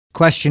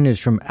question is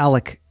from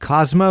Alec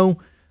Cosmo.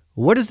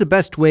 What is the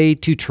best way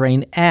to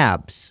train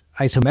abs?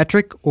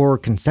 Isometric or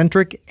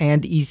concentric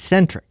and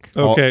eccentric?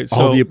 Okay,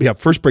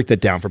 first break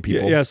that down for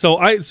people. Yeah, so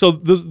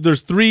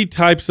there's three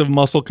types of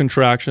muscle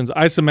contractions.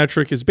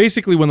 Isometric is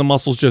basically when the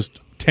muscle's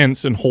just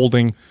tense and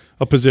holding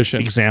a position.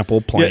 Example,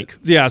 plank.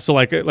 Yeah, so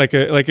like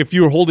if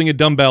you were holding a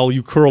dumbbell,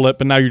 you curl it,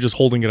 but now you're just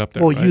holding it up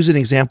there. Well, right? use an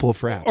example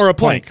for abs. Or a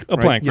plank,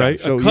 right? Yeah,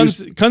 so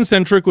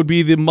concentric would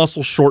be the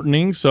muscle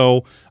shortening,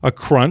 so a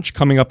crunch,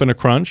 coming up in a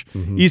crunch.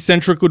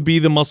 Eccentric would be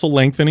the muscle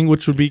lengthening,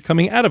 which would be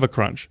coming out of a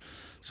crunch.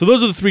 So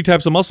those are the three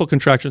types of muscle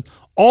contractions.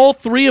 All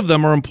three of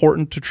them are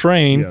important to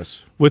train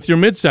with your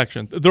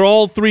midsection. They're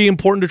all three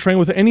important to train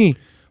with any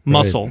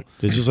muscle. Right.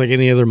 It's just like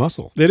any other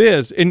muscle. It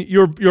is. And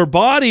your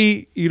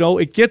body,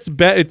 it gets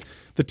better.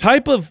 The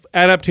type of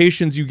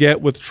adaptations you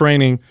get with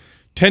training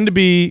tend to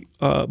be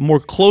more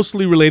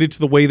closely related to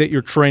the way that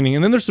you're training.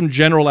 And then there's some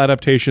general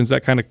adaptations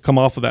that kind of come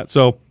off of that.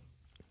 So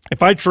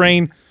if I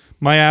train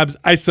my abs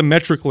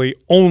isometrically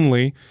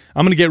only,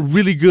 I'm going to get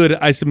really good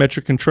at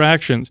isometric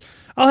contractions.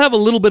 I'll have a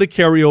little bit of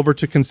carryover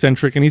to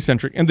concentric and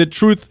eccentric. And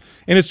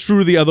it's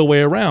true the other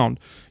way around.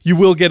 You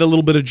will get a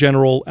little bit of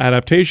general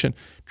adaptation.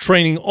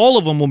 Training all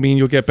of them will mean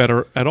you'll get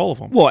better at all of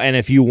them. Well, and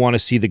if you want to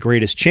see the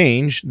greatest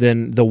change,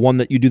 then the one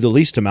that you do the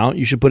least amount,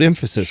 you should put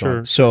emphasis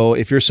on. So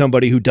if you're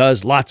somebody who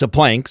does lots of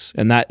planks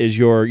and that is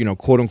your,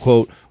 quote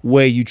unquote,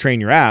 way you train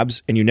your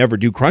abs and you never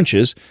do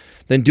crunches,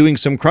 then doing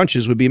some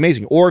crunches would be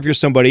amazing. Or if you're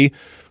somebody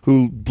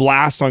who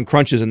blasts on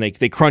crunches and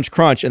they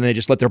crunch, and they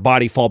just let their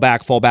body fall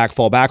back all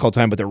the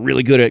time, but they're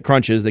really good at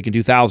crunches. They can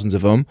do thousands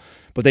of them,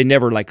 but they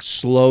never like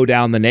slow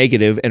down the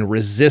negative and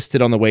resist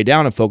it on the way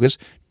down and focus.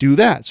 Do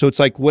that. So it's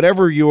like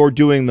whatever you're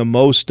doing the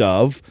most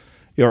of,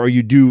 or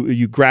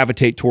you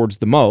gravitate towards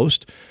the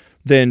most,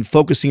 then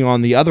focusing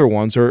on the other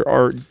ones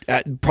are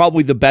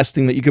probably the best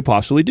thing that you could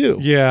possibly do.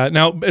 Yeah.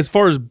 Now, as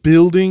far as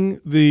building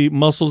the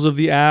muscles of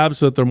the abs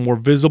so that they're more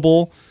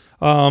visible,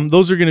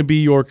 those are going to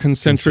be your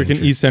concentric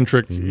and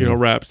eccentric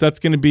reps. That's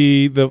going to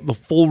be the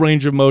full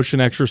range of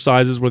motion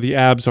exercises where the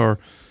abs are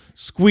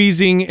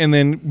squeezing and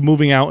then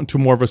moving out into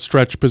more of a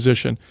stretch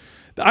position.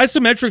 The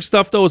isometric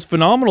stuff, though, is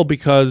phenomenal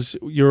because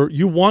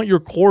you want your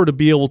core to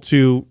be able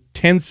to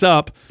tense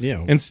up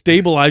and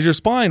stabilize your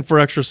spine for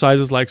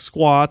exercises like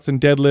squats and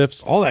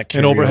deadlifts, all that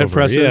and overhead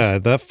presses. Yeah,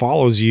 that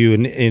follows you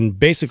in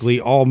basically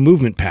all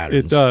movement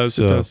patterns. It does.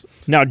 It does.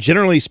 Now,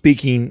 generally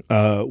speaking,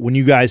 when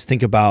you guys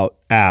think about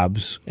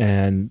abs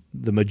and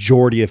the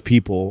majority of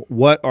people,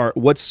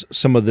 what's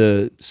some of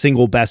the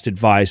single best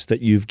advice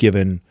that you've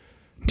given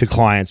to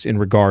clients in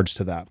regards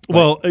to that?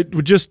 Well,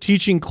 just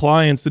teaching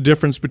clients the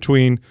difference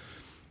between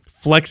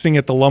flexing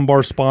at the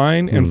lumbar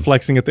spine and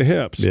flexing at the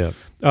hips. Yeah.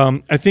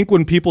 I think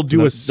when people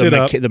do a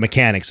sit-up... The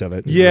mechanics of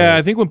it. Yeah, right.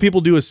 I think when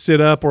people do a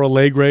sit-up or a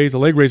leg raise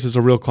is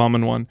a real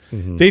common one.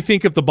 They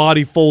think if the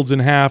body folds in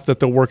half that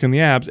they'll work in the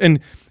abs. And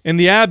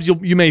the abs,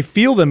 you may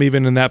feel them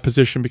even in that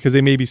position because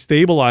they may be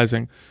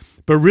stabilizing.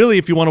 But really,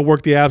 if you want to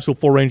work the abs with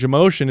full range of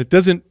motion, it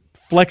doesn't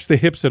flex the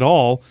hips at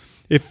all.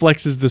 It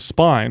flexes the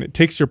spine. It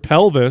takes your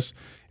pelvis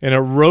and it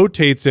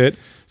rotates it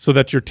so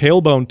that your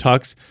tailbone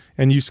tucks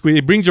and you squeeze.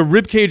 It brings your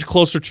rib cage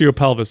closer to your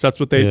pelvis. That's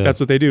what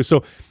they do.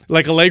 So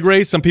like a leg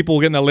raise, some people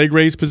will get in that leg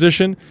raise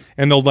position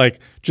and they'll like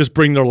just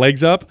bring their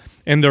legs up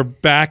and their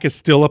back is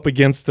still up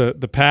against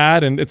the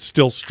pad and it's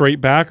still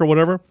straight back or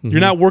whatever.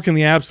 You're not working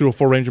the abs through a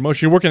full range of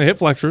motion. You're working the hip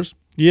flexors.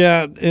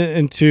 Yeah,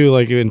 and too,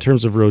 like in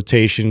terms of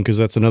rotation, because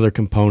that's another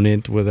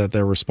component that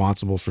they're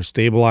responsible for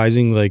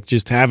stabilizing, like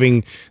just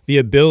having the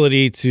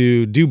ability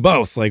to do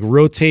both, like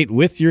rotate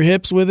with your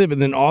hips with it, but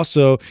then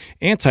also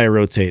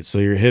anti-rotate, so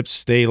your hips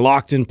stay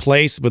locked in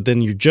place, but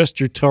then your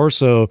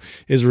torso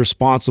is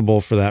responsible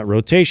for that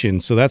rotation.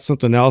 So that's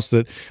something else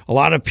that a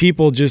lot of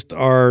people just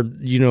are,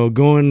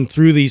 going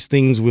through these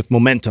things with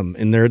momentum,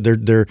 and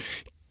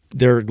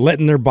they're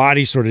letting their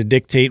body sort of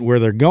dictate where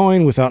they're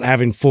going without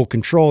having full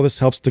control. This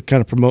helps to kind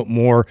of promote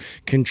more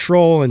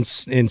control and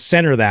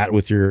center that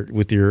with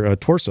your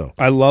torso.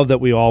 I love that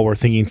we all were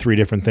thinking three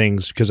different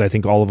things because I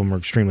think all of them are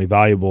extremely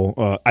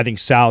valuable. I think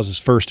Sal's is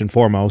first and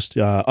foremost.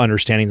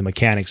 Understanding the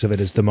mechanics of it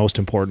is the most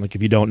important. Like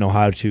if you don't know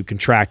how to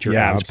contract your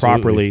abs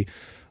properly,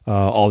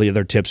 all the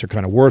other tips are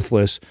kind of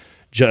worthless.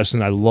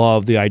 Justin, I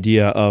love the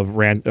idea of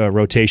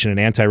rotation and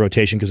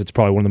anti-rotation because it's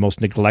probably one of the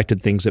most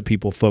neglected things that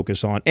people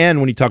focus on. And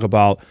when you talk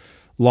about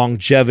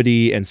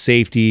longevity and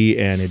safety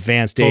and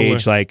advanced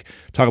age, like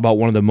talk about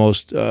one of the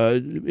most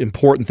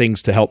important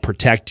things to help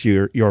protect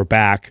your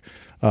back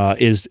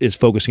is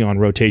focusing on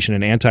rotation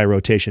and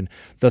anti-rotation.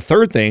 The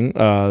third thing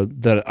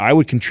that I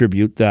would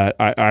contribute that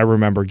I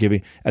remember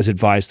giving as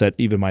advice that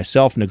even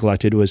myself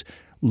neglected was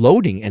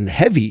loading and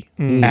heavy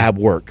ab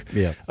work.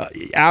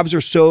 Abs are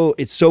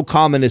it's so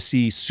common to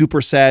see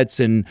supersets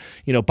and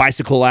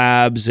bicycle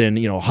abs and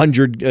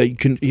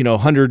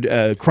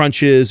 100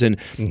 crunches and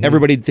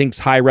everybody thinks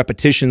high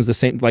repetitions the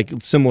same, like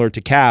similar to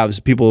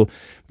calves. People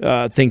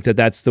think that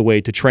that's the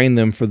way to train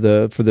them for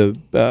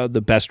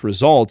the best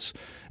results.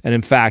 And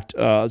in fact,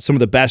 some of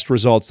the best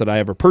results that I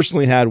ever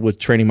personally had with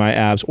training my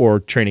abs or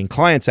training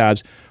clients'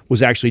 abs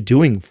was actually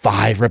doing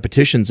 5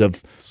 repetitions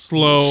of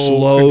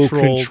slow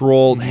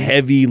controlled,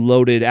 heavy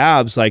loaded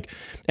abs.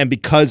 And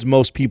because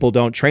most people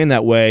don't train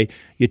that way,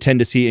 you tend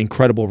to see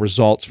incredible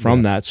results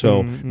from that.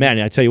 So, man,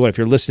 I tell you what, if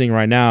you're listening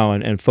right now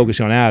and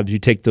focusing on abs, you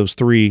take those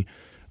 3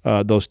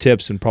 those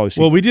tips and probably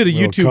see. Well, we did a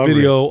YouTube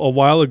video a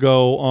while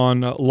ago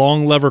on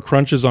long lever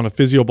crunches on a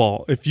physio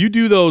ball. If you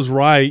do those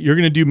right, you're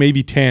going to do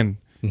maybe 10.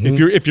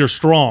 If you're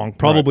strong,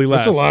 probably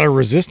less. That's a lot of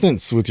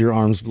resistance with your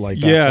arms like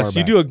that. Yes,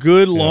 you do a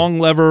good long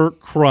lever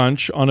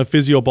crunch on a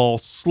physio ball,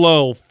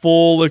 slow,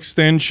 full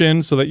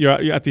extension, so that you're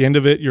at the end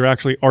of it, you're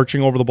actually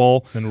arching over the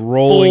ball and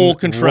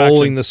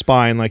rolling the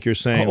spine, like you're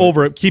saying,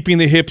 over it, keeping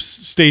the hips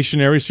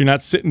stationary, so you're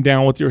not sitting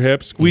down with your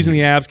hips, squeezing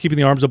the abs, keeping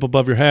the arms up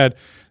above your head.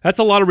 That's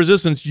a lot of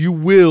resistance. You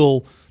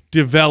will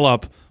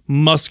develop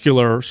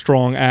muscular,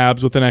 strong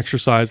abs with an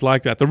exercise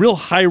like that. The real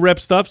high rep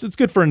stuff, it's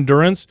good for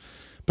endurance,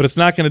 but it's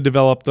not going to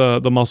develop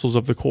the muscles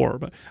of the core.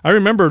 But I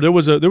remember there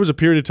was a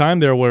period of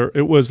time there where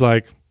it was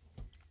like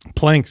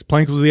planks.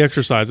 Plank was the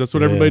exercise. That's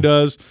what everybody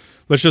does.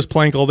 Let's just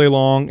plank all day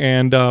long.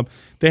 And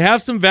they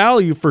have some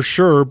value for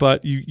sure,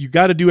 but you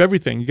got to do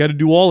everything. You got to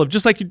do all of,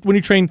 just like when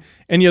you train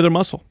any other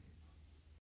muscle.